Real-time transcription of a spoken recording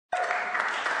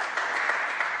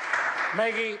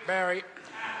Maggie Barry.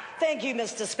 Thank you,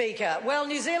 Mr. Speaker. Well,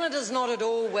 New Zealand is not at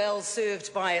all well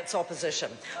served by its opposition.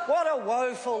 What a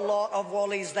woeful lot of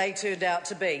wallies they turned out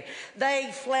to be. They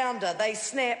flounder, they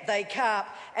snap, they carp,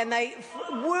 and they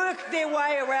work their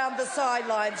way around the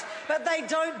sidelines, but they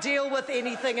don't deal with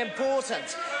anything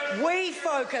important. We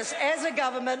focus as a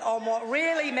government on what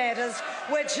really matters,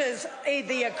 which is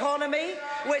the economy,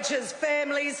 which is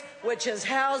families, which is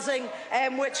housing,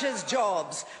 and which is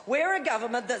jobs. We're a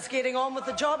government that's getting on with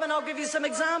the job, and I'll give you some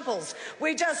examples.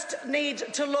 We just need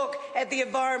to look at the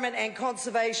environment and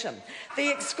conservation. The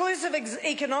exclusive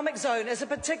economic zone is a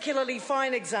particularly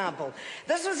fine example.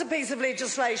 This was a piece of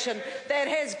legislation that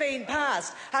has been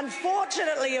passed.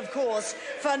 Unfortunately, of course,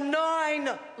 for 9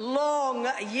 long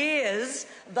years,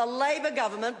 the Labor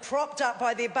government, propped up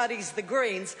by their buddies the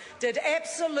Greens, did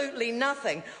absolutely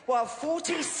nothing while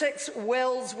 46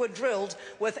 wells were drilled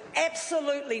with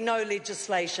absolutely no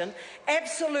legislation,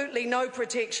 absolutely no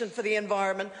protection for the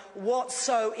environment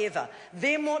whatsoever.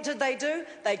 Then what did they do?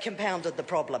 They compounded the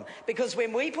problem, because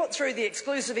when we put through the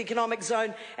Exclusive Economic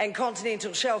Zone and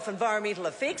Continental Shelf Environmental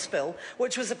Effects Bill,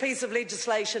 which was a piece of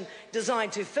legislation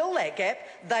designed to fill that gap,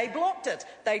 they blocked it.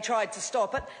 They tried to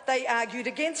stop it. They argued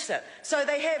against it. So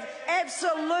they have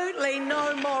absolutely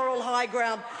no moral high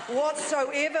ground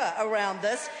whatsoever around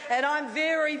this, and I'm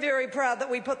very, very proud that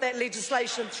we put that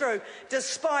legislation through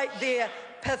despite their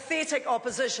pathetic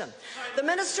opposition. The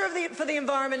Minister for the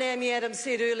Environment, Amy Adams,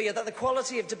 said earlier that the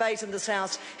quality of debate in this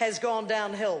House has gone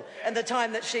downhill in the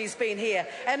time that she's been here.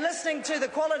 And listening to the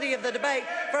quality of the debate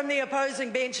from the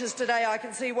opposing benches today, I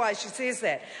can see why she says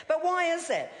that. But why is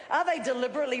that? Are they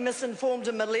deliberately misinformed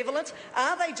and malevolent?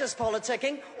 Are they just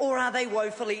politicking? Or are they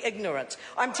woefully ignorant?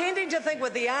 I'm tending to think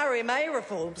with the RMA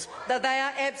reforms that they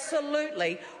are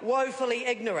absolutely woefully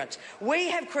ignorant. We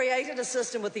have created a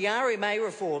system with the RMA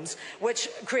reforms which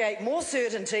create more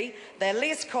certainty, they're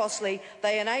less costly,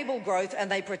 they enable growth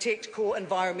and they protect core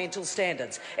environmental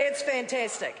standards. It's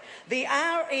fantastic. The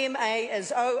RMA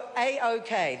is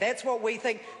A-OK. That's what we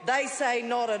think. They say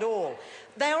not at all.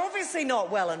 They are obviously not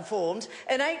well informed.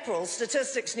 In April,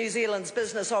 Statistics New Zealand's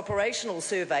Business Operational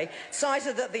Survey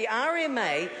cited that the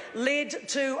RMA led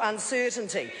to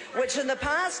uncertainty, which in the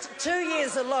past 2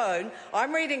 years alone,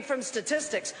 I'm reading from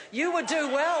Statistics, you would do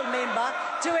well, member,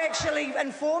 to actually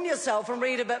inform yourself and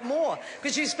read a bit more,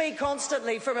 because you speak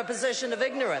constantly from a position of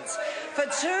ignorance. For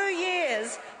 2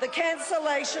 years, the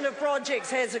cancellation of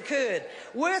projects has occurred,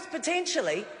 worth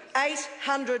potentially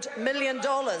 $800 million,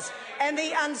 and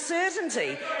the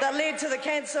uncertainty that led to the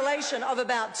cancellation of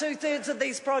about 2/3 of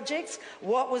these projects,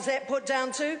 what was that put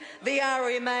down to? The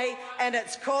RMA and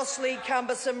its costly,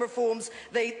 cumbersome reforms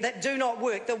that do not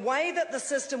work. The way that the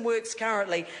system works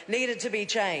currently needed to be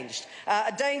changed.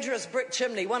 A dangerous brick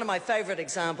chimney, one of my favourite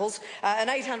examples, an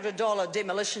 $800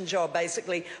 demolition job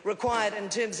basically required in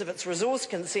terms of its resource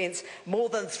consents more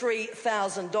than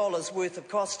 $3,000 worth of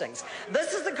costings.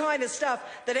 This is the kind of stuff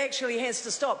that actually has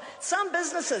to stop. Some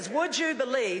businesses, would you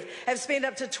believe, have spent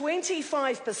up to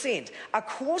 25%, a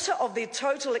quarter of their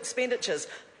total expenditures,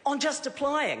 on just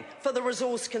applying for the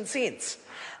resource consents.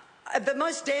 The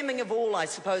most damning of all, I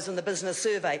suppose, in the business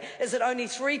survey is that only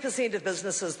 3% of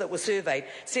businesses that were surveyed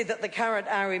said that the current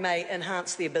RMA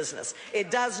enhanced their business. It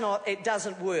does not, it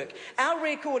doesn't work. Our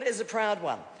record is a proud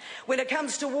one. When it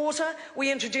comes to water,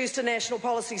 we introduced a national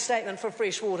policy statement for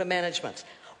freshwater management.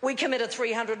 We committed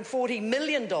 $340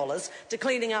 million to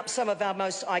cleaning up some of our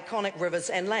most iconic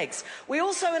rivers and lakes. We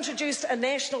also introduced a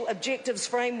national objectives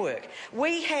framework.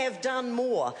 We have done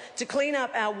more to clean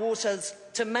up our waters,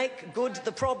 to make good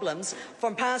the problems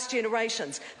from past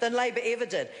generations than Labor ever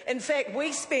did. In fact,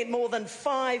 we spent more than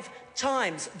 5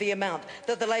 times the amount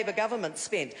that the Labor government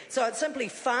spent. So it's simply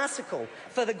farcical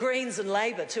for the Greens and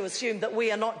Labor to assume that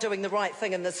we are not doing the right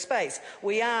thing in this space.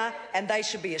 We are, and they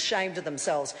should be ashamed of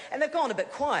themselves. And they've gone a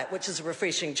bit quiet, which is a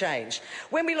refreshing change.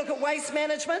 When we look at waste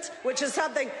management, which is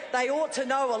something they ought to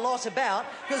know a lot about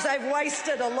because they've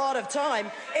wasted a lot of time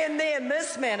in their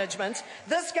mismanagement,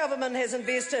 this government has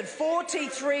invested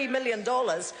 $43 million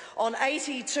on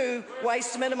 82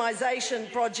 waste minimisation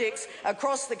projects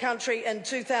across the country in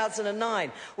 2009.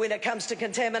 When it comes to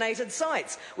contaminated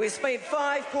sites, we've spent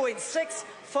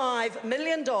 $5.65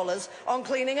 million on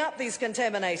cleaning up these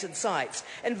contaminated sites.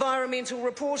 Environmental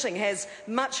reporting has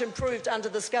much improved under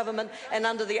this government and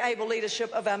under the able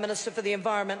leadership of our Minister for the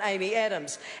Environment, Amy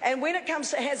Adams. And when it comes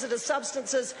to hazardous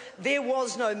substances, there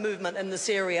was no movement in this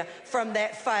area from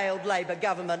that failed Labor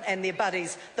government and their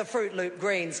buddies, the Fruit Loop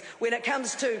Greens. When it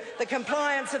comes to the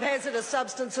compliance of hazardous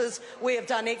substances, we have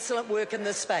done excellent work in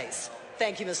this space.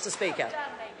 Thank you, Mr. Speaker.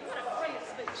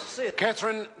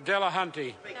 Catherine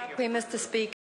Delahunty. Mr. Speaker.